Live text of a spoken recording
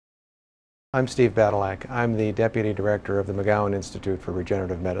I'm Steve Badylak. I'm the Deputy Director of the McGowan Institute for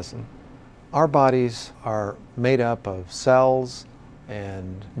Regenerative Medicine. Our bodies are made up of cells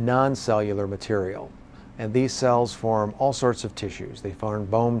and non-cellular material. And these cells form all sorts of tissues. They form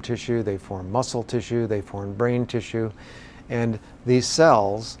bone tissue, they form muscle tissue, they form brain tissue. And these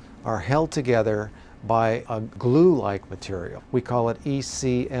cells are held together by a glue-like material. We call it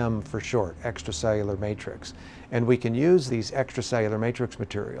ECM for short, extracellular matrix. And we can use these extracellular matrix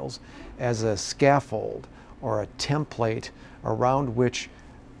materials as a scaffold or a template around which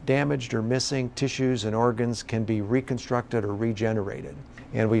damaged or missing tissues and organs can be reconstructed or regenerated.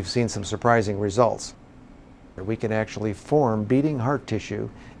 And we've seen some surprising results. We can actually form beating heart tissue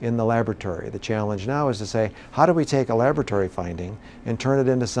in the laboratory. The challenge now is to say, how do we take a laboratory finding and turn it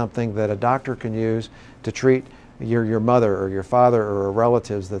into something that a doctor can use to treat your mother or your father or a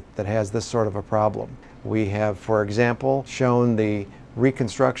relative that has this sort of a problem? We have, for example, shown the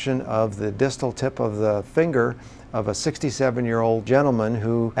reconstruction of the distal tip of the finger of a 67-year-old gentleman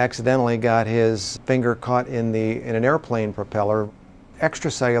who accidentally got his finger caught in an airplane propeller.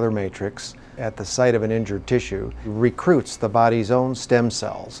 Extracellular matrix at the site of an injured tissue recruits the body's own stem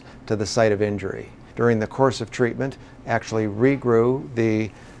cells to the site of injury. During the course of treatment, actually regrew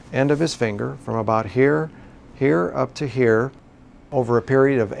the end of his finger from about here up to here over a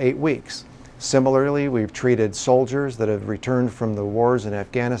period of 8 weeks. Similarly, we've treated soldiers that have returned from the wars in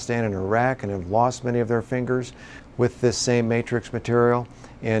Afghanistan and Iraq and have lost many of their fingers with this same matrix material,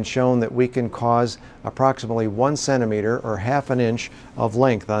 and shown that we can cause approximately 1 centimeter or ½ inch of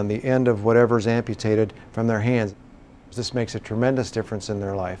length on the end of whatever's amputated from their hands. This makes a tremendous difference in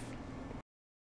their life.